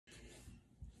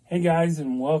Hey guys,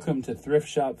 and welcome to Thrift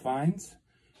Shop Finds,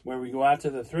 where we go out to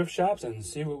the thrift shops and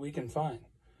see what we can find.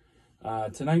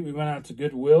 Tonight we went out to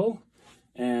Goodwill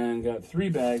and got 3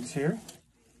 bags here.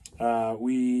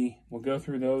 We will go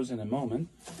through those in a moment.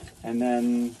 And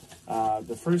then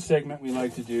the first segment we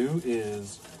like to do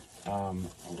is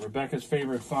Rebecca's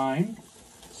favorite find.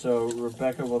 So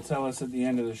Rebecca will tell us at the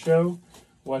end of the show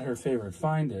what her favorite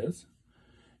find is.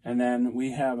 And then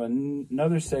we have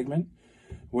another segment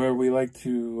where we like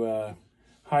to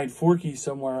hide Forky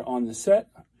somewhere on the set,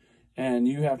 and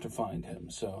you have to find him.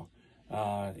 So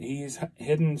he's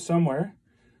hidden somewhere,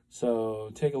 so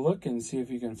take a look and see if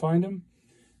you can find him,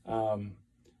 and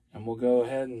we'll go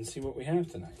ahead and see what we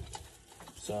have tonight.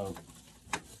 So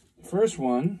first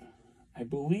one, I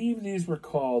believe these were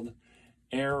called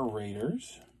Air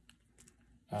Raiders.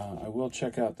 I will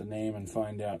check out the name and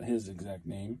find out his exact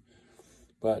name,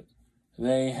 but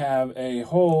they have a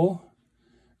hole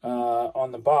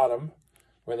on the bottom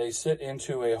where they sit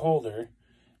into a holder,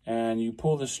 and you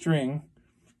pull the string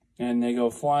and they go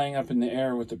flying up in the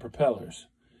air with the propellers.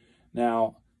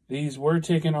 Now, these were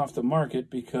taken off the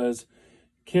market because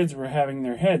kids were having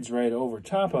their heads right over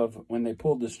top of when they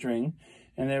pulled the string,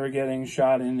 and they were getting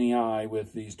shot in the eye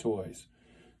with these toys.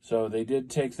 So they did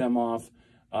take them off,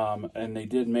 and they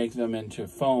did make them into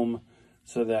foam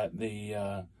so that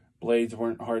the blades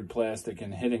weren't hard plastic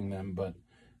and hitting them, but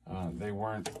they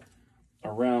weren't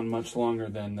around much longer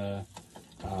than the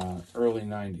early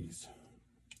 90s.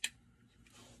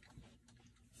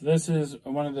 This is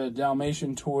one of the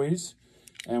Dalmatian toys,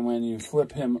 and when you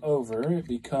flip him over, it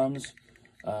becomes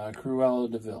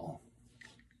Cruella de Vil.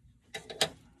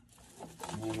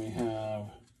 And then we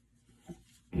have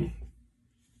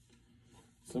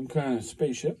some kind of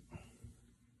spaceship.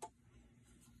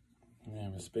 We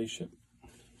have a spaceship.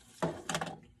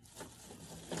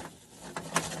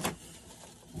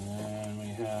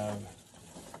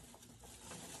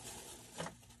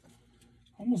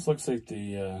 Almost looks like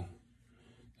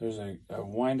there's a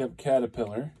wind-up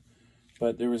caterpillar,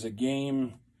 but there was a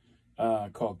game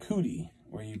called Cootie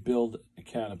where you build a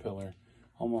caterpillar.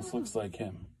 Almost looks like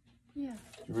him. Yeah.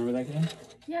 Do you remember that game?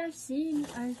 Yeah,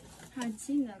 I had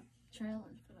seen the trailer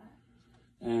for that.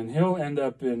 And he'll end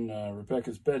up in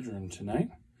Rebecca's bedroom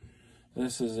tonight.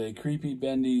 This is a creepy,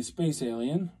 bendy space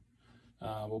alien.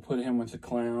 We'll put him with the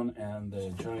clown and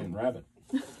the giant rabbit.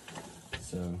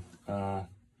 So,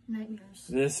 nightmares.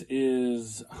 This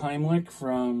is Heimlich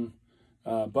from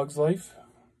Bug's Life.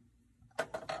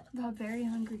 The very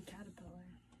hungry caterpillar.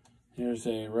 Here's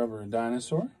a rubber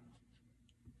dinosaur.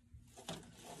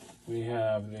 We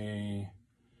have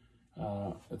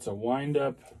it's a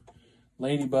wind-up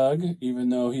ladybug, even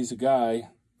though he's a guy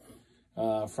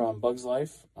from Bug's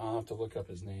Life. I'll have to look up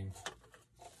his name.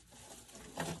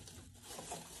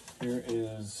 Here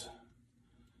is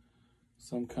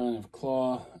some kind of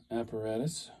claw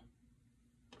apparatus.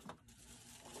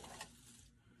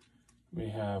 We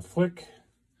have Flick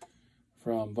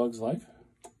from Bug's Life.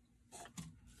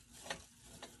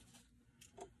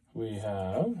 We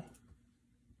have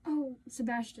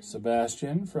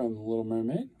Sebastian from The Little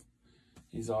Mermaid.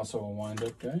 He's also a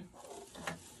wind-up guy.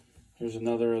 Here's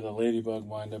another of the ladybug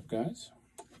wind-up guys.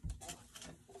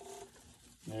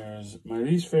 There's my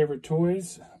least favorite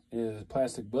toys is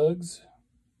plastic bugs.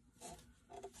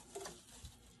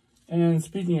 And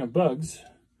speaking of bugs,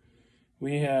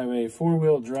 we have a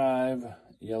 4-wheel drive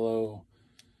yellow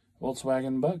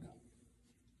Volkswagen bug.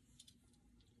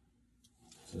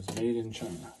 This is made in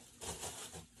China.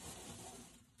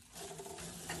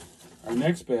 Our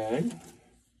next bag,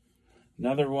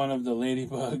 another one of the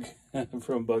ladybug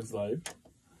from Bug's Life.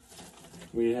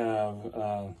 We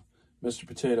have Mr.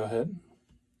 Potato Head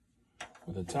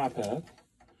with a top hat.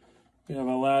 We have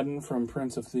Aladdin from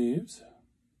Prince of Thieves.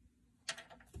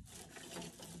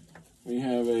 We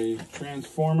have a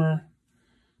Transformer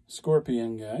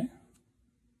Scorpion guy.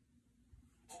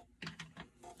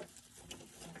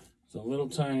 It's a little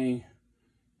tiny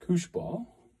koosh ball.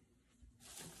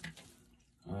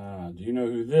 Do you know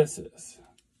who this is?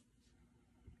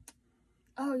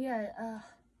 Oh yeah,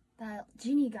 that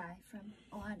genie guy from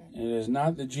Aladdin. It is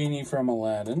not the genie from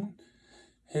Aladdin.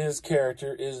 His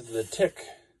character is the Tick.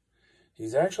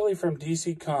 He's actually from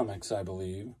DC Comics, I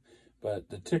believe, but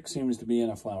the Tick seems to be in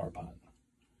a flower pot.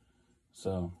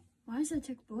 So. Why is the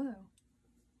Tick blue?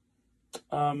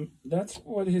 That's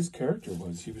what his character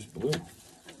was. He was blue.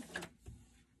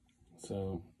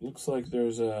 So, looks like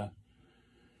there's a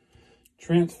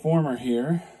Transformer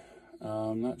here.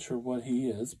 I'm not sure what he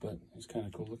is, but he's kind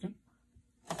of cool looking.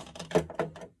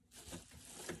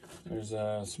 There's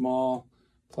a small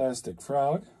plastic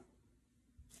frog.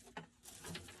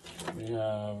 We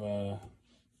have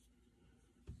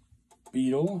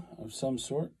beetle of some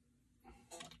sort.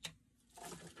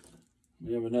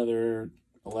 We have another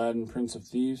Aladdin Prince of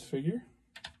Thieves figure.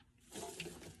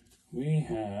 We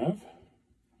have,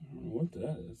 I don't know what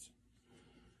that is,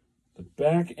 the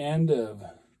back end of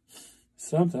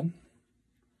something,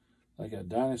 like a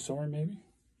dinosaur maybe.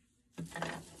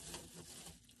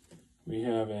 We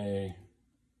have a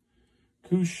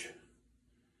Koosh,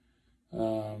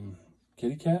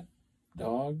 kitty cat,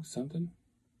 dog, something.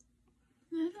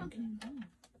 I don't know.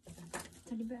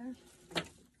 Teddy bear.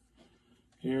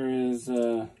 Here is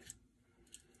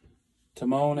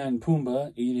Timon and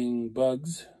Pumbaa eating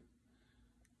bugs.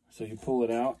 So you pull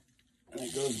it out and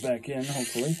it goes back in,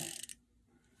 hopefully.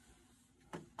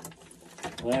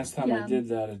 Last time I did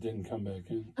that, it didn't come back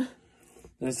in.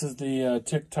 This is the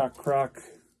TikTok Croc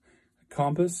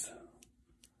compass.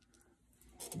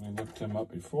 We looked him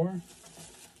up before.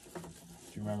 Do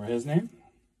you remember his name?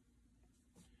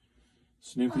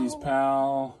 Snoopy's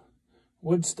pal,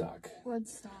 Woodstock.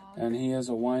 Woodstock. And he has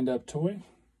a wind-up toy.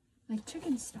 Like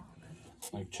chicken stock.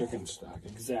 Like chicken stock,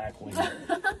 exactly.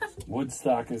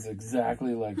 Woodstock is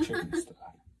exactly like chicken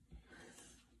stock.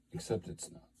 Except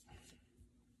it's not.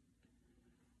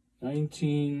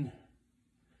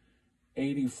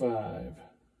 1985.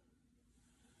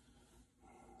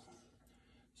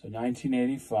 So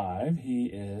 1985, he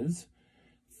is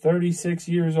 36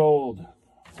 years old.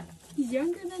 He's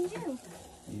younger than you.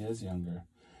 He is younger.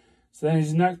 So then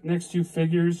his next two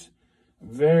figures,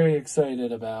 very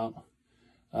excited about.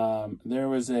 There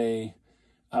was a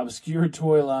obscure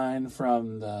toy line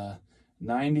from the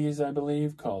 90s, I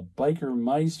believe, called Biker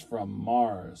Mice from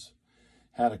Mars.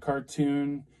 Had a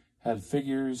cartoon, had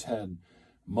figures, had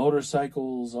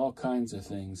motorcycles, all kinds of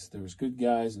things. There was good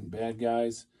guys and bad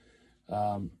guys.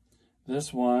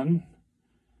 This one,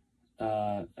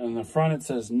 on the front it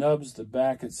says Nubs, the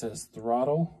back it says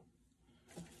Throttle.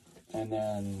 And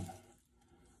then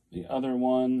the other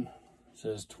one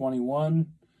says 21.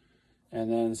 And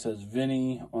then it says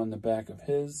Vinny on the back of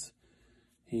his.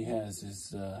 He has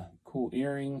his cool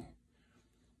earring.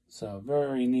 So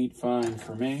very neat find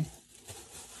for me.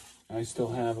 I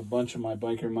still have a bunch of my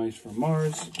Biker Mice from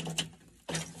Mars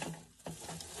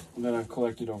that I've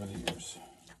collected over the years.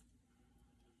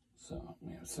 So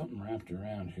we have something wrapped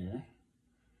around here.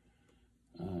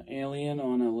 Alien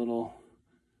on a little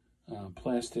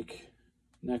plastic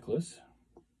necklace.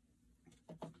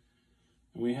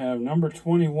 We have number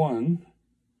 21,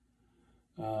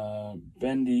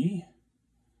 Bendy.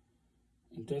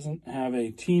 It doesn't have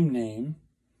a team name,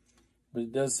 but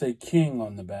it does say King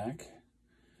on the back.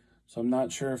 So I'm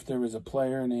not sure if there was a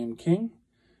player named King,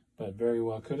 but very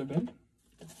well could have been.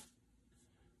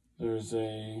 There's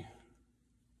a,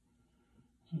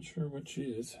 not sure what she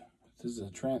is. If this is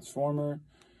a transformer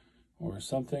or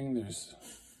something. There's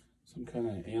some kind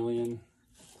of alien.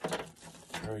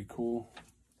 Very cool.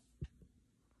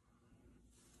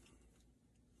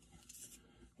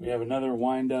 We have another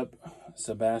wind-up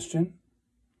Sebastian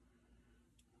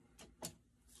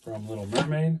from Little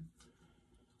Mermaid.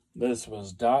 This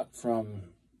was Dot from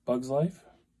Bug's Life.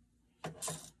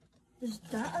 Is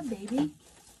Dot a baby?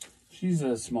 She's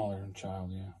a smaller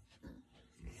child, yeah.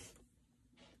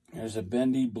 There's a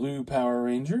Bendy Blue Power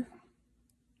Ranger.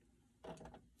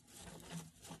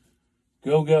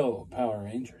 Go, go, Power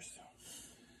Rangers.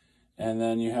 And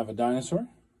then you have a dinosaur.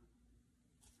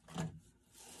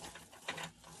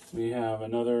 We have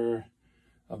another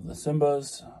of the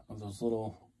Simbas, of those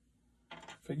little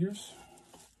figures.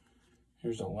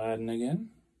 Here's Aladdin again.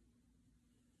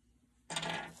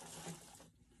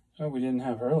 Oh, we didn't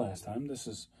have her last time. This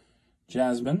is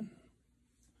Jasmine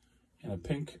in a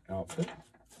pink outfit.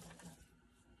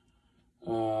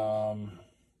 I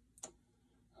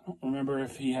don't remember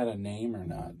if he had a name or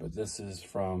not, but this is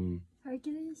from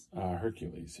Hercules?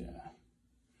 Hercules, yeah.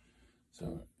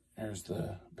 So here's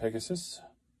the Pegasus.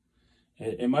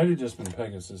 It might have just been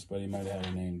Pegasus, but he might have had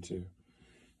a name too.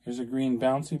 Here's a green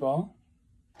bouncy ball.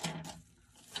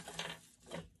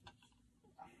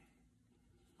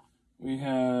 We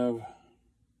have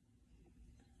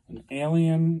an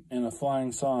alien and a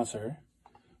flying saucer.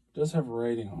 It does have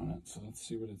writing on it, so let's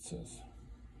see what it says.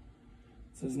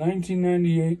 It says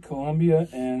 1998 Columbia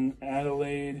and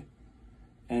Adelaide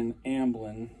and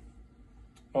Amblin.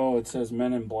 Oh, it says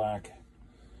Men in Black.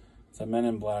 It's a Men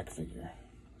in Black figure.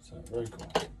 So very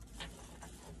cool.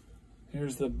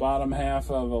 Here's the bottom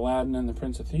half of Aladdin and the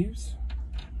Prince of Thieves.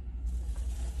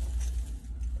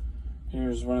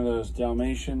 Here's one of those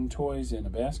Dalmatian toys in a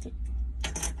basket.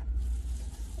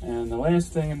 And the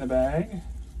last thing in the bag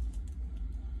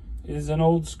is an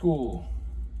old school.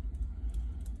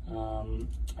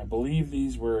 I believe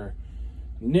these were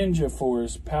Ninja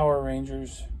Force Power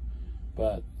Rangers,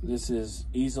 but this is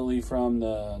easily from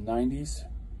the 90s.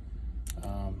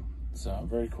 So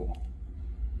very cool.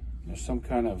 There's some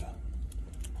kind of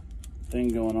thing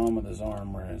going on with his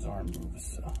arm where his arm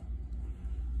moves, so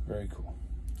very cool.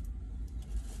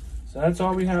 So that's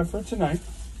all we have for tonight.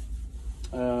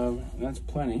 That's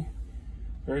plenty.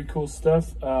 Very cool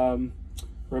stuff.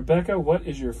 Rebecca, what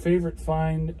is your favorite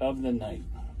find of the night?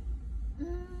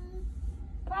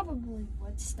 Probably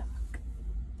Woodstock.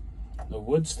 The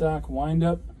Woodstock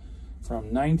wind-up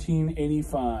from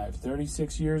 1985,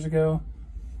 36 years ago.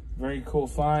 Very cool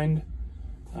find.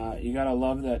 You gotta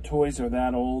love that toys are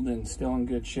that old and still in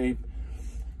good shape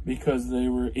because they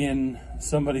were in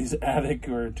somebody's attic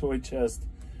or toy chest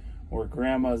or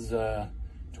grandma's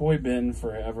toy bin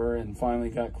forever and finally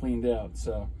got cleaned out.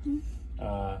 So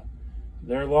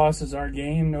their loss is our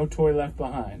gain. No toy left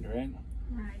behind, right?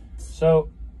 Right. So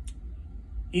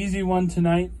easy one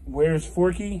tonight. Where's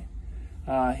Forky?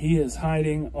 He is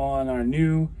hiding on our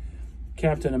new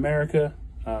Captain America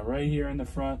right here in the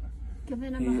front.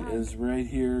 Giving him He a hug. is right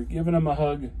here giving him a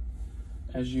hug.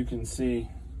 As you can see,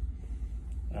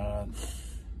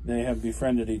 they have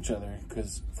befriended each other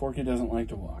because Forky doesn't like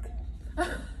to walk.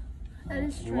 That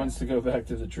is He true. wants to go back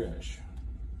to the trash.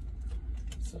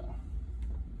 So,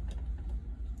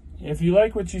 if you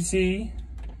like what you see,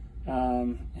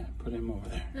 yeah, put him over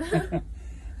there.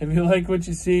 If you like what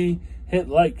you see, hit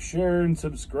like, share, and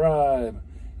subscribe.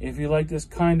 If you like this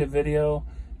kind of video,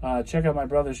 check out my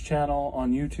brother's channel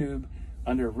on YouTube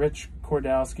under Rich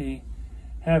Kordowski.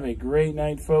 Have a great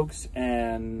night, folks,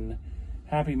 and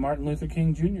happy Martin Luther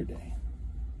King Jr. Day.